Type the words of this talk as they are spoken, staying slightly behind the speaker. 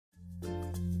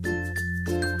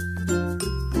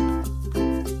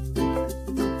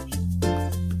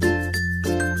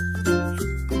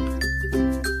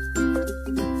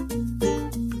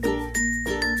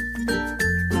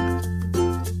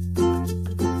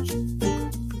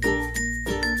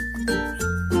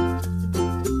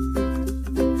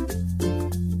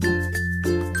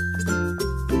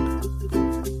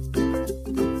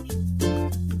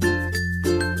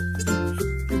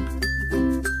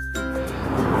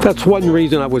That's one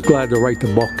reason I was glad to write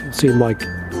the book. It seemed like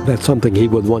that's something he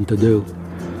would want to do.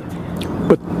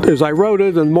 But as I wrote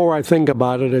it, and more I think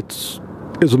about it, it's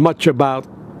as much about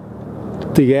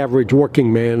the average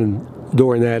working man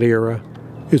during that era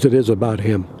as it is about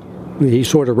him. He's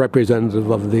sort of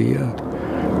representative of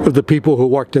the people who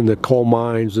worked in the coal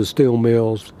mines, the steel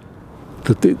mills,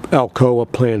 the Alcoa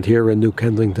plant here in New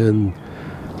Kensington.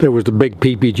 There was the big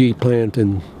PPG plant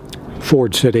in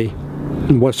Ford City.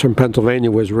 And Western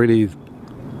Pennsylvania was really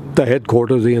the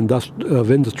headquarters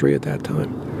of industry at that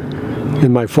time.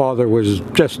 And my father was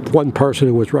just one person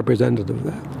who was representative of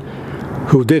that,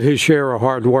 who did his share of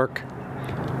hard work,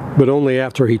 but only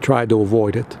after he tried to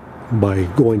avoid it by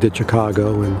going to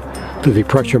Chicago, and the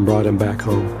Depression brought him back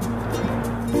home.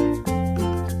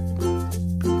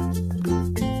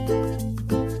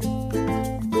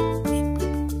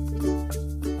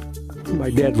 My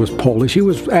dad was Polish. He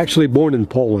was actually born in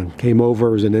Poland, came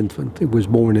over as an infant. He was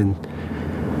born in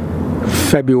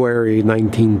February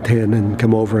 1910 and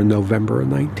came over in November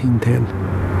of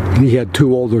 1910. He had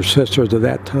 2 older sisters at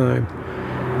that time.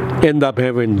 Ended up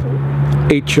having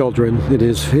 8 children in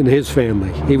his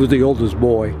family. He was the oldest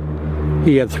boy.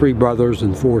 He had 3 brothers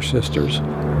and 4 sisters.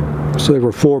 So there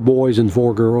were 4 boys and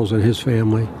 4 girls in his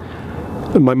family.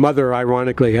 And my mother,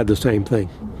 ironically, had the same thing,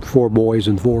 4 boys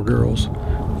and 4 girls.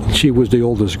 She was the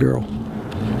oldest girl.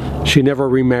 She never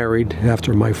remarried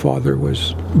after my father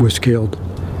was killed.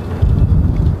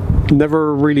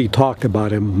 Never really talked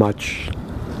about him much.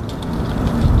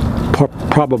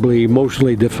 Probably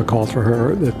emotionally difficult for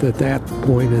her at that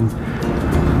point. And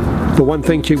the one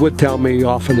thing she would tell me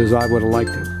often is I would have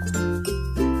liked him.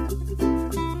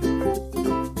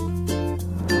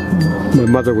 My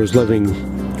mother was living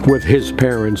with his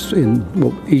parents in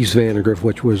East Vandergrift,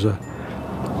 which was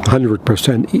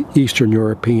 100% Eastern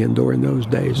European during those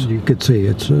days. You could see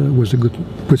it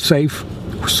was safe,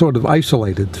 was sort of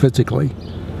isolated physically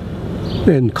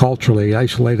and culturally,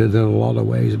 isolated in a lot of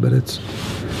ways, but it's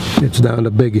down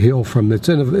a big hill from, it's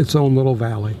in its own little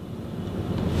valley.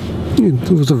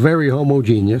 It was a very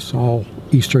homogeneous, all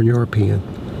Eastern European,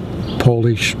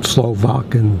 Polish,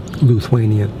 Slovak, and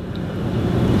Lithuanian.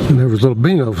 And there was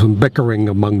some bickering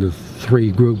among the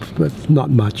 3 groups, but not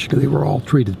much, because they were all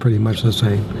treated pretty much the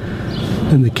same.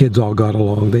 And the kids all got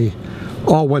along. They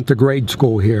all went to grade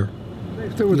school here.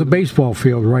 There was a baseball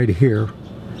field right here,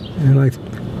 and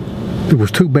there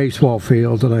was 2 baseball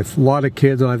fields, and a lot of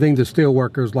kids, and I think the steel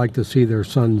workers liked to see their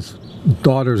sons,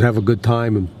 daughters have a good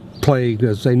time and play,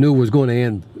 because they knew it was going to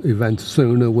end events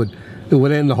soon. It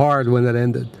would end hard when it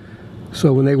ended.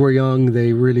 So when they were young,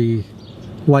 they really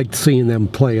liked seeing them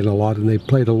playing a lot, and they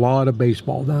played a lot of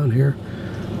baseball down here.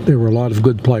 There were a lot of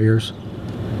good players,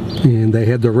 and they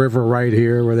had the river right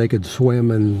here where they could swim,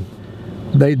 and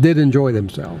they did enjoy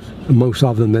themselves. And most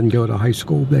of them didn't go to high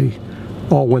school. They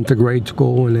all went to grade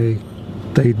school, and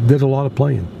they did a lot of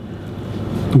playing.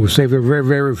 It was safe. There were very,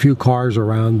 very few cars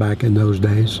around back in those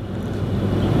days,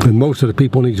 and most of the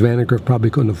people in East Vandergrift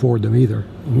probably couldn't afford them either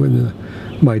when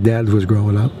my dad was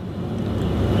growing up.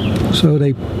 So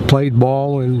they played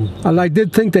ball, and I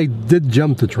did think they did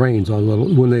jump the trains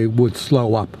when they would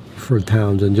slow up for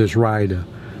towns and just ride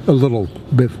a little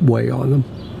bit way on them,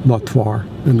 not far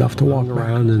enough to walk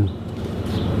around. And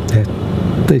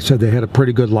they said they had a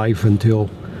pretty good life until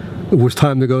it was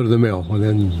time to go to the mill, and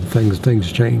then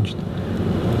things changed.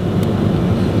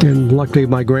 And luckily,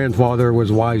 my grandfather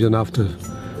was wise enough to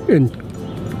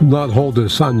not hold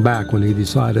his son back when he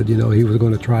decided, he was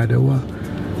going to try to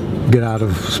get out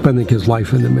of spending his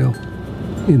life in the mill,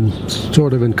 and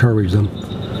sort of encourage them.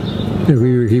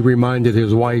 He reminded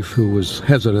his wife, who was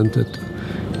hesitant,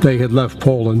 that they had left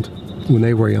Poland when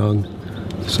they were young,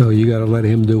 so you got to let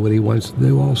him do what he wants to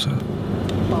do also.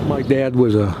 My dad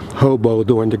was a hobo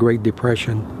during the Great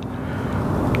Depression.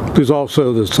 He was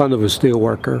also the son of a steel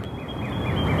worker,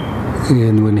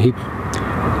 and when he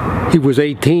was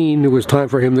 18, it was time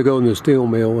for him to go in the steel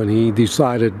mill, and he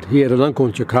decided, he had an uncle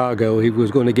in Chicago, he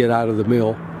was going to get out of the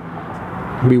mill,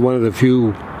 be one of the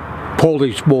few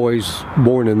Polish boys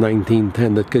born in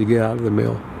 1910 that could get out of the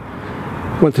mill.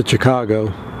 Went to Chicago.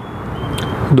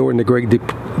 During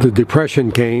the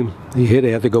Depression came, he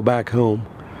had to go back home.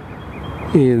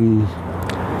 And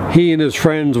he and his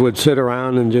friends would sit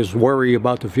around and just worry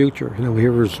about the future.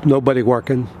 Here was nobody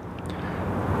working.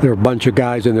 There were a bunch of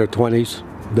guys in their 20s.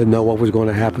 Didn't know what was going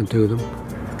to happen to them,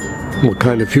 what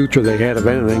kind of future they had, if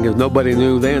anything, because nobody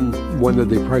knew then when the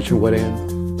Depression would end.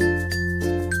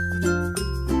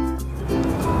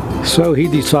 So he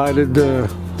decided,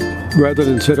 rather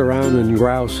than sit around and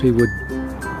grouse, he would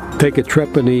take a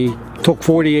trip, and he took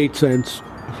 48 cents,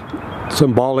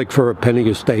 symbolic for a penny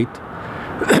a state,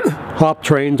 hopped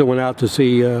trains and went out to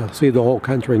see the whole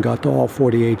country and got to all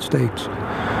 48 states.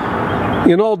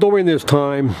 All during this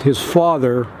time, his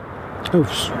father,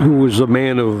 who was a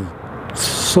man of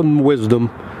some wisdom,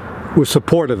 was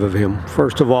supportive of him.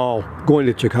 First of all, going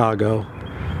to Chicago,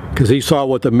 because he saw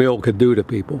what the mill could do to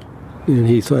people. And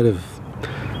he thought,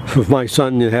 if my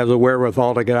son has a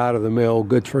wherewithal to get out of the mill,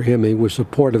 good for him. He was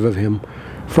supportive of him.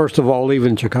 First of all,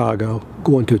 leaving Chicago,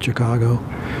 going to Chicago.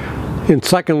 And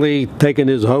secondly, taking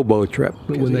his hobo trip.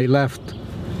 When they left,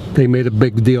 they made a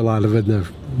big deal out of it.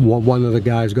 One of the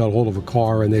guys got hold of a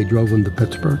car and they drove him to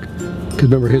Pittsburgh. Because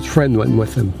remember, his friend went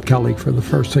with him, Kelly, for the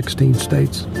first 16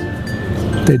 states.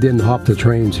 They didn't hop the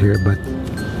trains here, but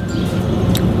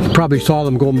you probably saw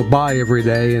them going by every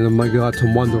day, and they got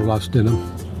some wanderlust in them.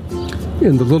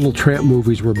 And the little tramp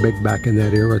movies were big back in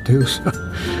that era too, so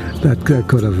that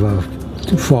could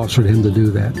have fostered him to do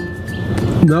that.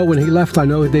 No, when he left, I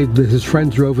know his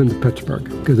friends drove him to Pittsburgh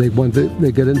because they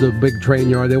get into a big train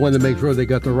yard. They wanted to make sure they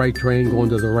got the right train going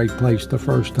to the right place the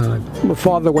first time. My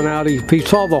father went out, he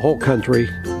saw the whole country,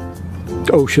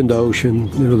 ocean to ocean,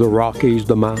 the Rockies,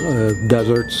 the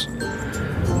deserts.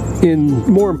 And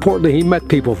more importantly, he met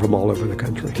people from all over the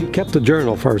country. He kept a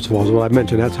journal, first of all, as what I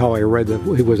mentioned. That's how I read that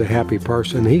he was a happy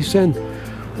person. He sent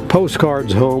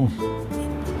postcards home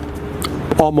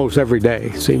almost every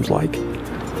day, seems like.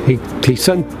 He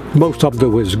sent most of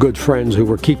them to his good friends who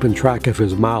were keeping track of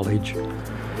his mileage.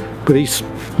 But a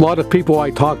lot of people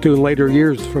I talked to in later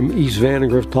years from East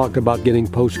Vandergrift talked about getting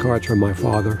postcards from my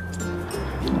father.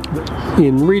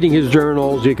 In reading his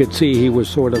journals, you could see he was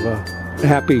sort of a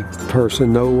happy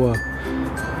person.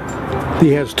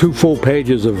 He has 2 full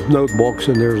pages of notebooks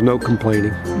and there's no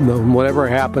complaining. No, whatever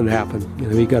happened, happened.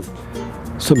 He got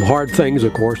some hard things,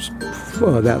 of course,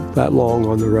 that long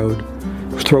on the road.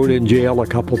 Was thrown in jail a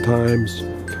couple times.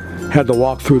 Had to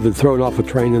walk thrown off a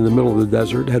train in the middle of the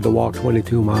desert. Had to walk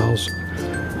 22 miles.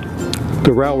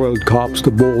 The railroad cops, the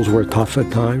bulls, were tough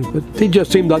at times, but he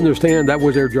just seemed to understand that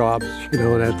was their jobs.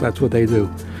 That's what they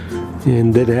do.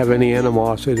 And didn't have any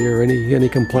animosity or any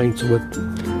complaints with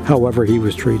however he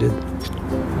was treated.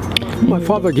 My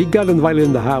father, he got invited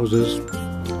into houses.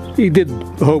 He did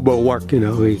hobo work,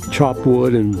 he chopped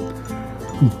wood and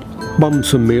bummed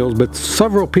some meals, but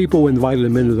several people invited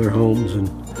him into their homes. And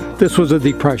this was a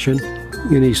depression,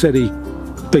 and he said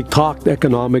they talked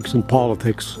economics and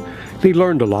politics. He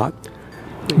learned a lot.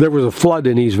 There was a flood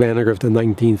in East Vandergrift in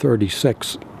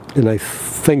 1936, and I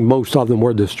think most of them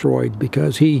were destroyed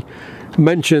because he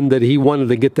mentioned that he wanted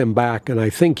to get them back, and I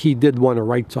think he did want to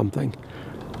write something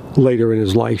later in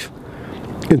his life.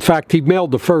 In fact, he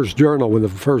mailed the first journal when the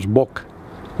first book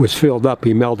was filled up.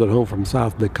 He mailed it home from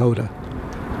South Dakota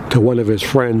to one of his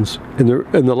friends. In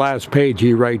the last page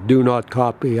he wrote, "Do not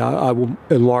copy, I will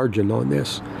enlarge on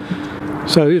this."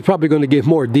 So he's probably going to give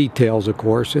more details, of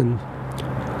course, and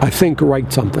I think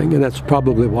write something, and that's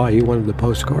probably why he wanted the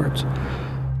postcards.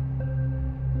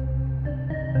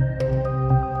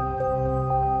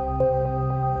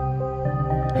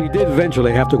 He did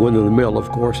eventually have to go into the mill, of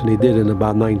course, and he did in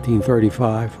about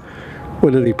 1935,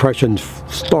 when the Depression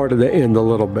started to end a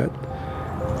little bit.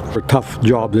 For tough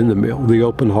jobs in the mill, the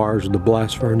open hearths, the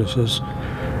blast furnaces,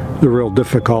 the real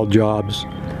difficult jobs.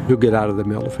 He'll get out of the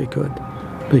mill if he could,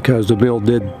 because the mill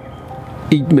did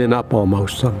eat men up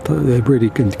almost. Sometimes they really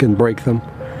can break them.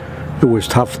 It was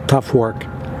tough work.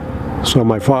 So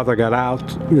my father got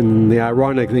out, and the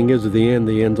ironic thing is, at the end,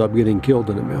 he ends up getting killed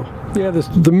in the mill. Yeah,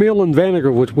 the mill in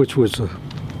Vandergrift, which was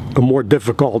a more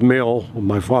difficult mill,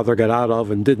 my father got out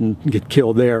of and didn't get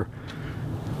killed there,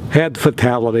 had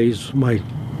fatalities.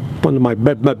 One of my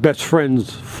best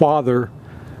friend's father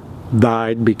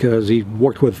died because he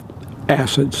worked with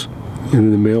acids in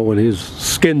the mill, and his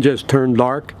skin just turned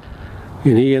dark,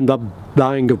 and he ended up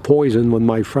dying of poison when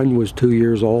my friend was 2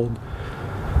 years old.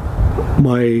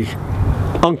 My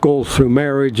uncle, through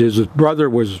marriage, his brother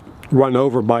was run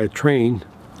over by a train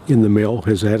in the mill.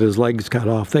 He had his legs cut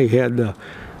off. They had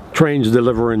trains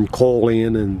delivering coal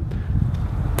in, and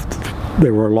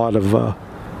there were a lot of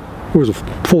there was a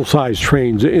full-size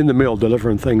trains in the mill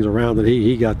delivering things around, and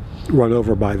he got run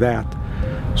over by that.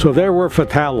 So there were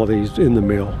fatalities in the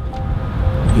mill,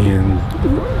 and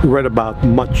read about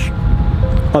much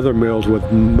other mills with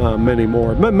many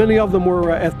more. Many of them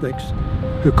were ethnics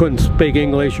who couldn't speak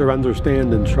English or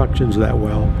understand instructions that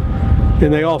well,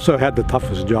 and they also had the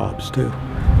toughest jobs too.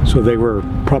 So they were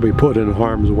probably put in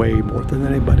harm's way more than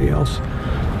anybody else.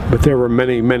 But there were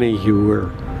many who were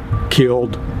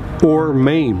killed or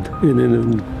maimed.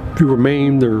 And if you were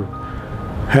maimed or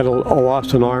had a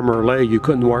lost an arm or a leg, you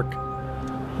couldn't work.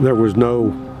 There was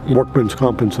no workman's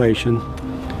compensation.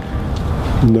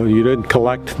 No, you didn't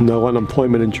collect, no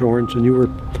unemployment insurance, and your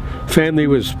family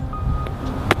was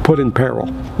put in peril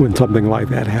when something like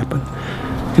that happened.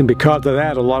 And because of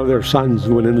that, a lot of their sons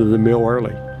went into the mill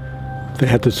early. They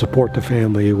had to support the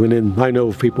family. Went in, I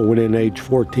know people went in age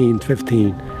 14,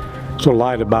 15, so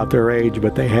lied about their age,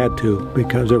 but they had to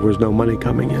because there was no money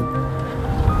coming in.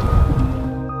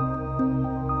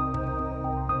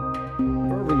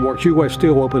 Irvin Works, U.S.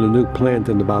 Steel opened a new plant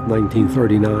in about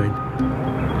 1939.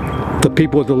 The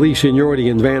people with the least seniority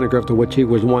in Vandergrift, of which he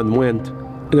was one, went.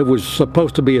 And it was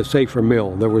supposed to be a safer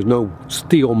mill. There was no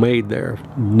steel made there,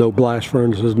 no blast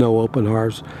furnaces, no open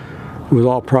hearths. It was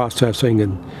all processing,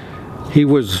 and he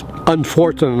was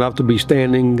unfortunate enough to be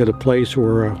standing at a place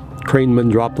where a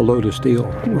craneman dropped a load of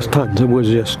steel. It was tons. It was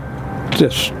just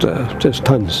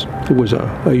tons. It was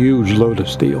a huge load of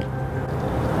steel.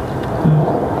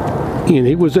 And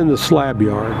he was in the slab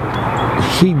yard.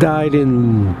 He died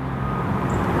in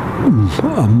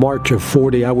March of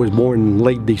 40. I was born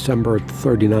late December of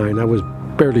 39. I was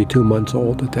barely 2 months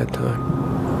old at that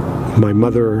time. My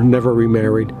mother never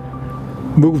remarried.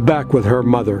 Moved back with her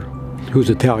mother,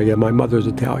 who's Italian. My mother's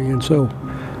Italian, so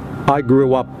I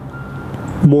grew up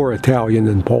more Italian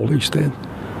than Polish then.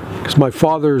 Because my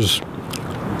father's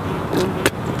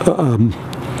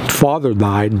father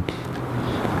died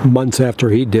months after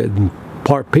he did.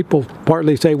 People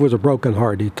partly say it was a broken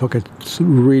heart. He took it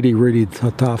really, really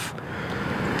tough.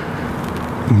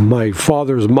 My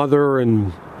father's mother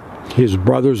and his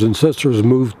brothers and sisters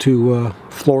moved to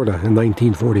Florida in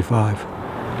 1945.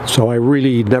 So I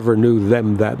really never knew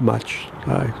them that much.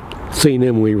 I seen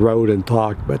him, we rode and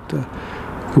talked, but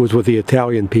it was with the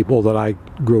Italian people that I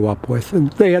grew up with.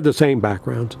 And they had the same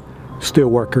backgrounds. Steel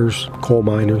workers, coal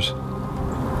miners.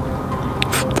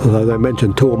 As I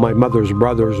mentioned, two of my mother's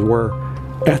brothers were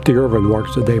at the Irvin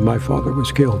Works the day my father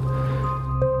was killed.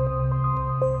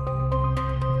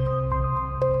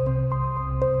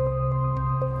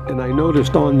 And I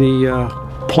noticed on the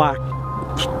plaque,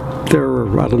 there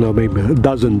were, I don't know, maybe a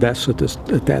dozen deaths at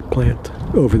that plant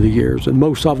over the years, and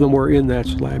most of them were in that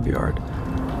slab yard.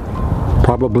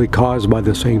 Probably caused by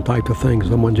the same type of thing,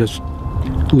 someone just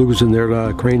losing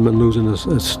their craneman losing a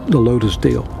load of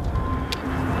steel.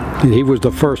 And he was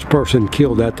the first person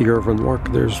killed at the Irvin Works.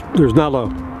 There's not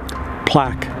a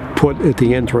plaque put at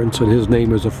the entrance, and his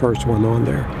name is the first one on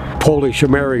there. Polish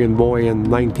American boy in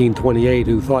 1928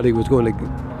 who thought he was going to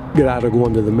get out of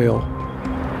going to the mill,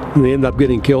 and he ended up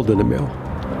getting killed in the mill.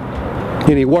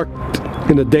 And he worked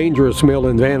in a dangerous mill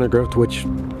in Vandergrift, which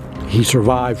he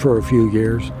survived for a few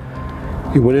years.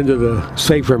 He went into the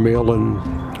safer mill in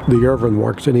the Irvin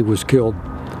Works, and he was killed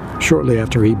shortly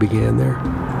after he began there.